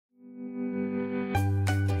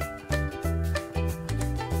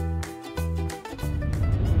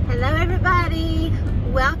everybody,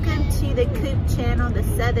 welcome to the Coop channel, the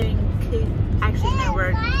Southern Coop. Actually, no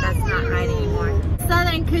word, that's not right anymore.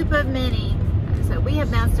 Southern Coop of Mini. So we have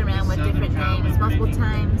bounced around with different names multiple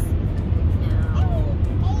times. No.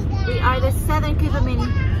 We are the Southern Coop of Mini.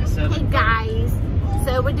 Hey guys,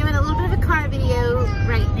 so we're doing a little bit of a car video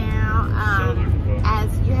right now.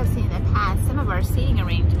 As you have seen in the past, some of our seating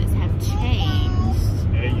arrangements have changed.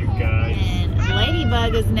 Hey you guys. And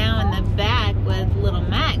Ladybug is now in the back with little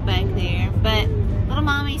Mac back there, but little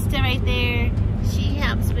mommy's still right there. She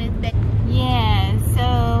helps with that. Yeah,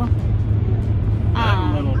 so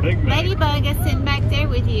little Big Mac. Ladybug is sitting back there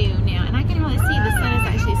with you now, and I can really see the sun is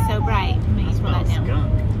actually so bright. Let me pull that down.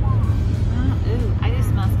 Skunk. Ooh, I just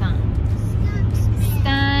smell skunk.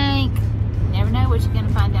 Skunk. Never know what you're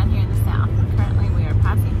gonna find down here in the south. Currently, we are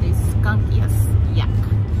passing through skunkiest. Yuck.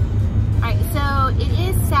 Alright, so it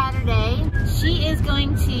is Saturday. She is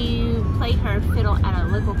going to play her fiddle at a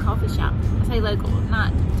local coffee shop. I say local,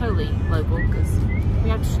 not totally local, because we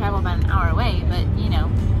have to travel about an hour away, but you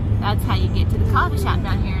know, that's how you get to the coffee shop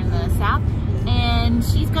down here in the south. And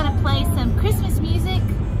she's gonna play some Christmas music.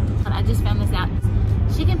 I just found this out.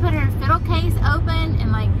 She can put her fiddle case open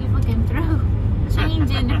and like people can throw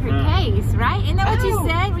change into her case, right? Isn't that what you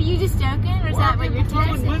said? Were you just joking? Or is that what you're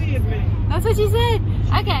telling me? That's what you said?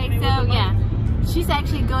 Okay, so yeah. She's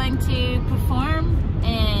actually going to perform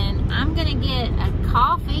and I'm gonna get a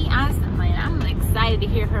coffee. Honestly, I'm excited to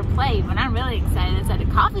hear her play, but I'm really excited it's at a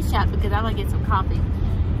coffee shop because I'm gonna get some coffee.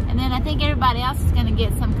 And then I think everybody else is gonna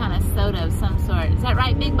get some kind of soda of some sort. Is that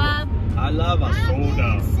right, Big Bob? I love a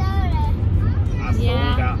soda.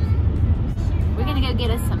 Yeah. We're gonna go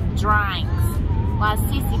get us some drinks while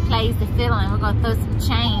Sissy plays the fiddle, and we're gonna throw some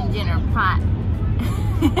change in her pot.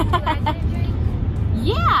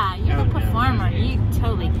 Yeah, you're a performer. You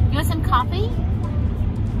totally. You want some coffee?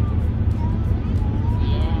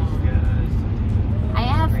 Yeah. I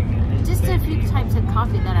have just a few types of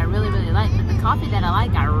coffee that I really like, but the coffee that I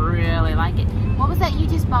like, I really like it. What was that you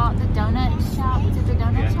just bought? The donut shop? Was it the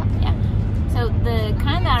donut shop? Yeah. So the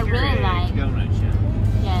kind that I really like.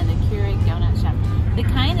 Yeah, the Keurig donut shop. The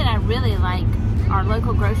kind that I really like, our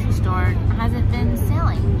local grocery store hasn't been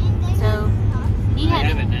selling. So he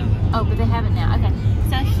had it now. Oh, but they have it now. Okay.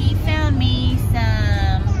 So he found me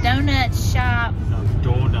some donut shop.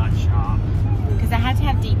 Donut shop. Because I have to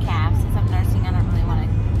have decaf since I'm nursing. I don't really want to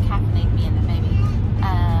caffeinate me and the baby.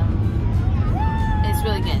 It's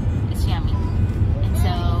really good. It's yummy. And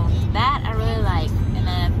so that I really like. And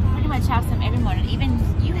I pretty much have some every morning. Even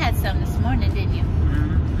you had some this morning, didn't you?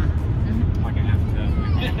 Mm-hmm. Like a half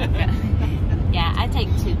cup. Yeah, I take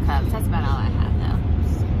 2 cups. That's about all I have though.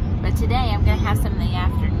 But today I'm going to have some in the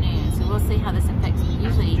afternoon. So we'll see how this affects me.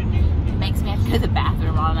 Usually it makes me have to go to the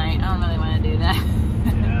bathroom all night. I don't really want to do that.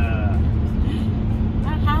 Yeah.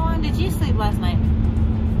 How long did you sleep last night?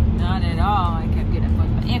 Not at all. I kept getting up.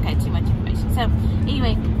 Okay, too much information. So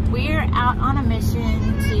anyway, we're out on a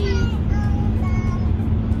mission to...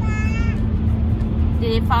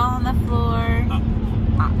 Did it fall on the floor?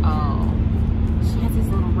 Uh-oh. She has these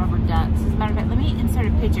little rubber ducks. As a matter of fact, let me insert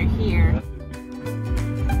a picture here.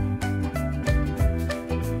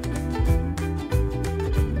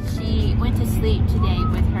 She went to sleep today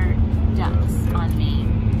with her ducks on me.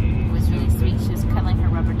 It was really sweet. She was cuddling her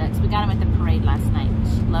rubber ducks. We got them at the parade last night.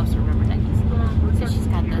 She loves her rubber duckies. So she's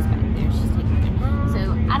got those back there. She's taking them. So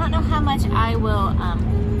I don't know how much I will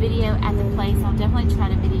video at the place. I'll definitely try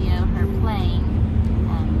to video her playing.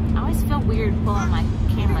 I always feel weird pulling my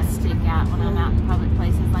camera stick out when I'm out in public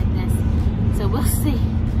places like this. So we'll see.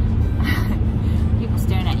 People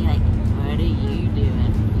staring at you like, what are you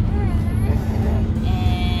doing?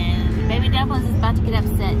 And Baby Dumplings is about to get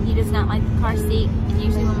upset. He does not like the car seat. And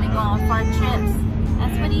usually when we go on far trips,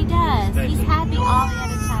 that's what he does. He's happy all the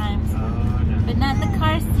other times. But not the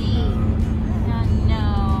car seat. Oh no.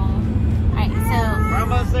 Alright, so. We're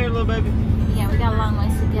almost there, little baby. Yeah, we got a long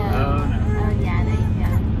ways to go. Oh no. Oh yeah, there you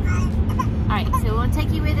go. Alright, so we'll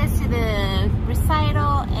take you with us to the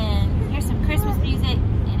recital and hear some Christmas music,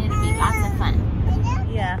 and it'll be lots of fun.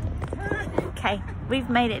 Yeah. Okay, we've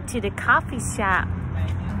made it to the coffee shop.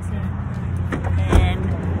 And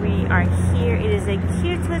we are here. It is a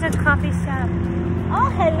cute little coffee shop. Oh,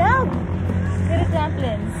 hello! Little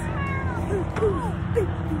dumplings.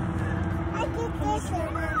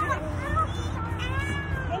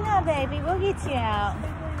 Hang on, baby. We'll get you out.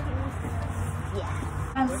 Yeah.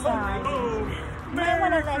 I'm sorry. I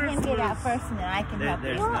want to let him get out first and then I can help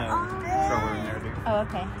There's you. no stroller in there, dude. Oh,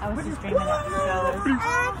 okay. I was just dreaming up strollers.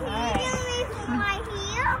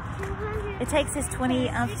 It takes us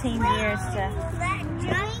 20-umpteen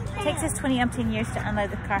years to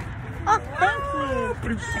unload the car. Oh, thank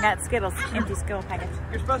you. I got Skittles, empty Skittle package.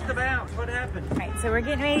 You're supposed to bounce. What happened? All right, so we're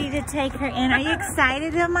getting ready to take her in. Are you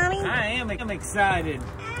excited, little mommy? I am. I'm excited.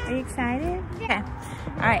 Are you excited? Okay.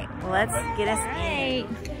 All right, well, let's get us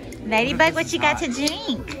in. Ladybug, what you got to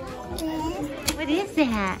drink? What is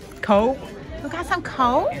that? Coke. We got some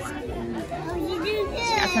Coke. She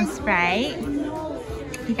got some Sprite.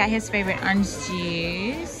 He got his favorite orange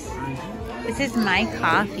juice. This is my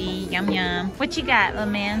coffee. Yum, yum. What you got, little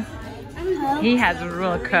man? He has a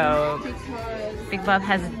real Coke. Big Bob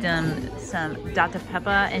has done some Dr. Pepper,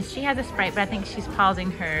 and she has a Sprite, but I think she's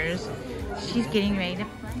pausing hers. She's getting ready to, all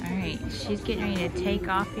right, she's getting ready to take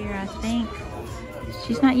off here, I think.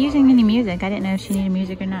 She's not using any music. I didn't know if she needed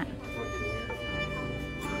music or not.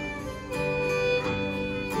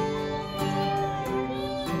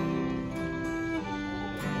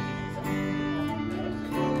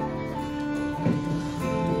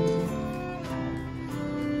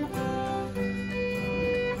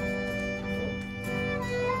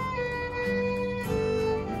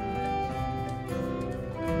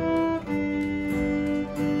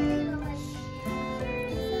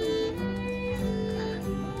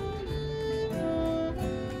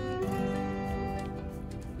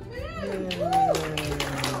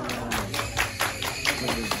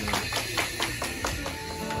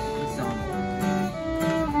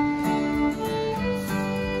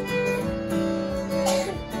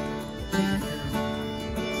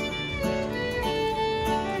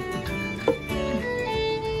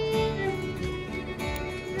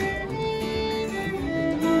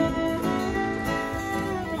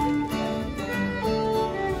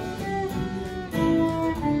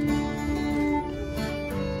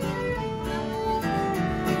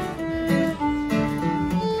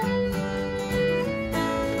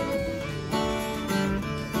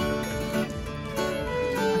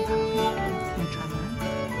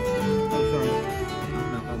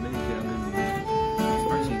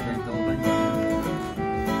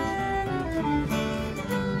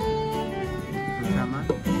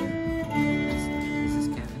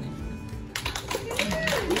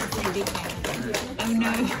 Oh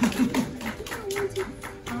no.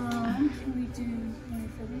 Can we do one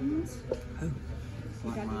for these? You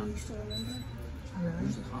got any still remember? It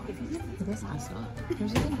is hot.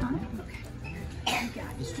 Yours isn't hot?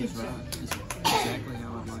 It's just right. It's exactly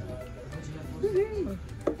how I like it.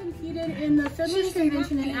 Competed in the Fiddler's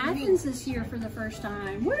Convention in Athens this year for the first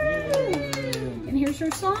time. Woo! And here's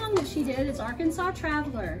her song that she did. It's Arkansas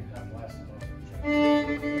Traveler.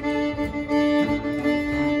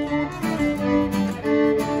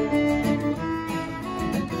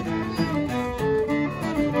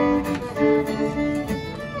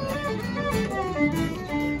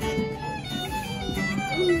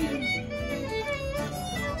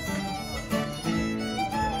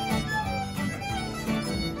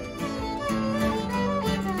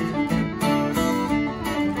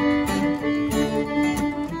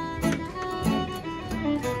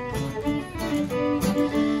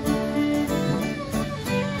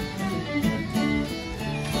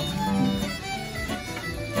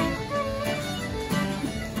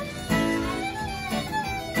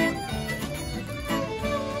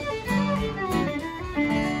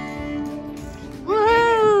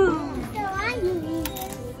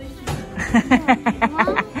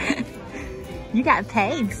 You got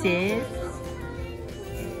paid, sis.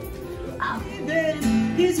 Oh.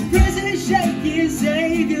 He's a prison shaking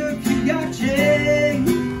savior for your chain.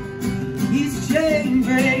 He's a chain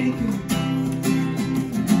breaker.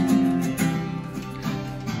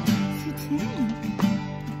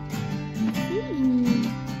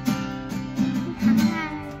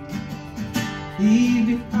 Leave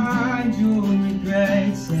behind your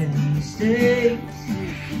regrets and mistakes.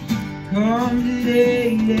 Come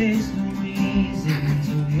today, there's no reason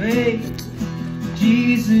to wait.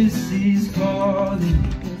 Jesus is calling.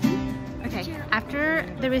 Okay, after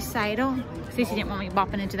the recital, Cece didn't want me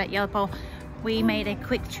bopping into that yellow pole. We made a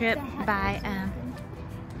quick trip by,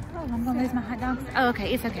 oh, I'm gonna lose my hot dogs. Oh,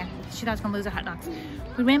 okay, it's okay. She thought I was gonna lose her hot dogs.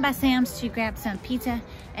 We ran by Sam's to grab some pizza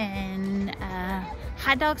and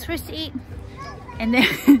hot dogs for us to eat. And then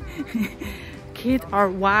kids are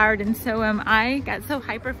wired, and so am I. Got so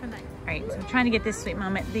hyper from that. All right, so I'm trying to get this sweet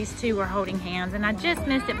moment. These two were holding hands, and I just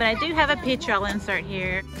missed it, but I do have a picture I'll insert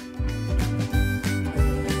here.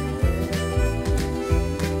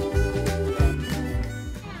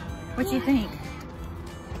 What do you think?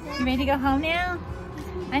 You ready to go home now?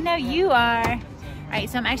 I know you are. All right,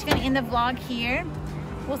 so I'm actually gonna end the vlog here.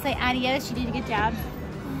 We'll say adios, you did a good job.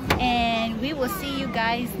 And we will see you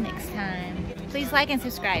guys next time. Please like and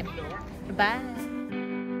subscribe. Bye.